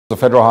The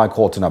Federal High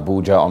Court in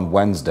Abuja on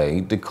Wednesday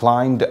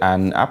declined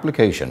an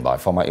application by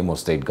former Imo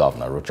State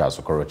Governor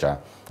Rochas Okorocha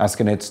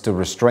asking it to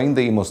restrain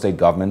the Imo State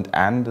Government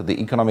and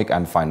the Economic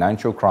and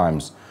Financial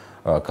Crimes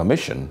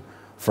Commission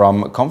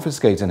from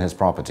confiscating his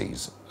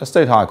properties. The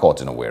State High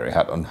Court in Owerri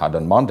had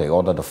on Monday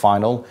ordered a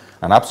final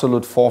and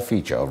absolute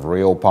forfeiture of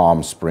Rio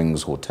Palm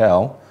Springs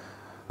Hotel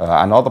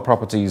and other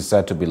properties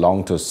said to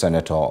belong to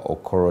Senator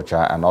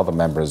Okorocha and other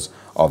members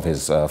of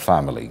his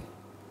family.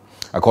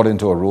 According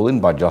to a ruling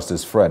by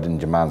Justice Fred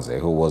Njimanze,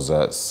 who was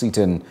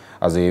sitting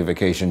as a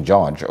vacation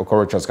judge,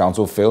 Okorocha's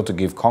counsel failed to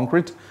give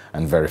concrete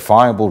and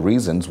verifiable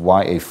reasons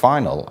why a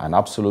final and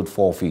absolute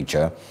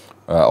forfeiture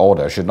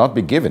order should not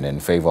be given in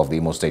favor of the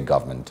Imo State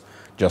Government.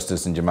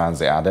 Justice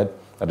Njimanze added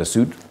that the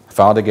suit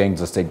filed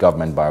against the state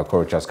government by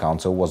Okorocha's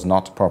counsel was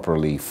not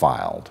properly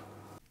filed.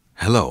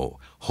 Hello,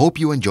 hope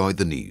you enjoyed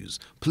the news.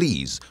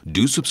 Please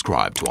do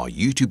subscribe to our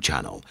YouTube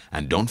channel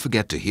and don't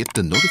forget to hit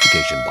the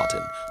notification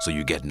button so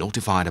you get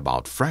notified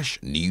about fresh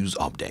news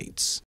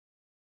updates.